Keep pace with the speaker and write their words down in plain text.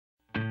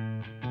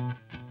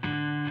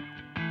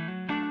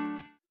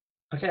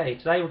Okay,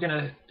 today we're going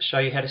to show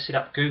you how to set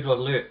up Google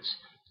Alerts.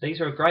 These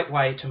are a great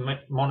way to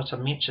monitor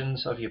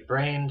mentions of your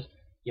brand,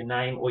 your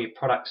name, or your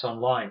products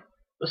online.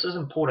 This is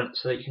important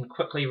so that you can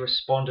quickly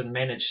respond and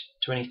manage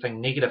to anything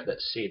negative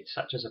that's said,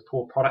 such as a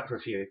poor product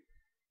review.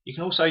 You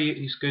can also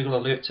use Google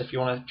Alerts if you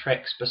want to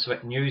track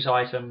specific news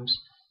items,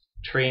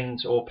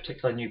 trends, or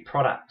particular new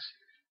products.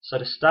 So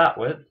to start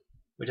with,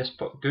 we just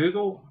put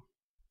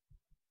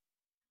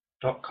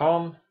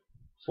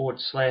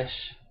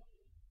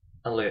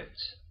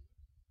google.com/alerts.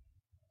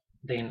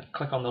 Then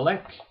click on the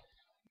link,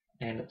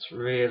 and it's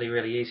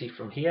really easy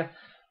from here.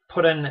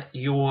 Put in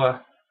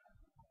your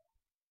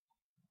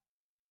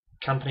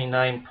company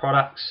name,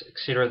 products,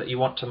 etc. that you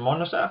want to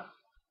monitor.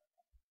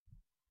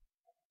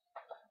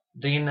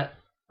 Then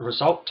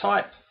result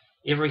type,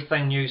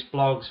 everything: news,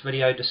 blogs,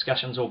 video,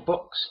 discussions, or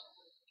books.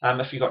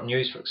 If you've got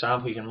news, for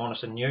example, you can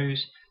monitor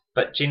news,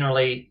 but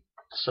generally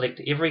select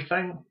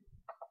everything.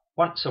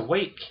 Once a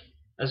week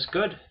is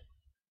good.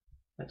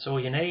 That's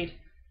all you need.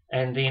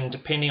 And then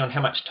depending on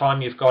how much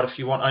time you've got, if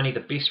you want only the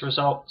best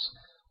results,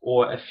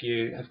 or if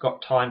you have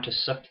got time to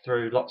sift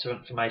through lots of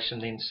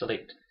information, then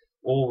select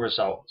all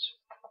results.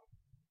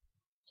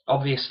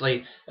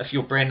 Obviously, if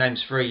your brand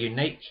name's very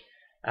unique,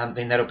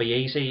 then that'll be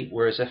easy,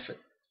 whereas if it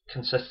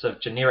consists of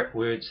generic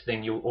words,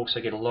 then you'll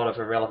also get a lot of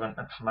irrelevant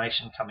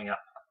information coming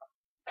up.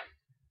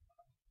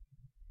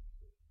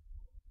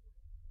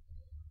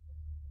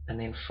 And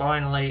then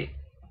finally,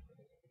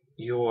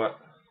 your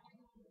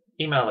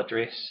email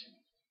address,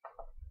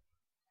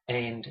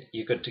 and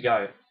you're good to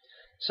go.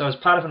 So as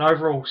part of an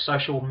overall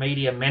social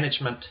media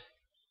management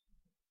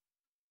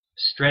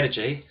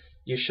strategy,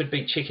 you should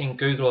be checking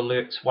Google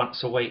Alerts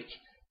once a week,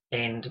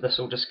 and this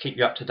will just keep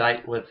you up to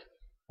date with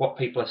what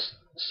people are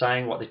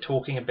saying, what they're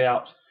talking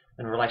about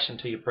in relation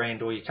to your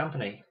brand or your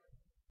company.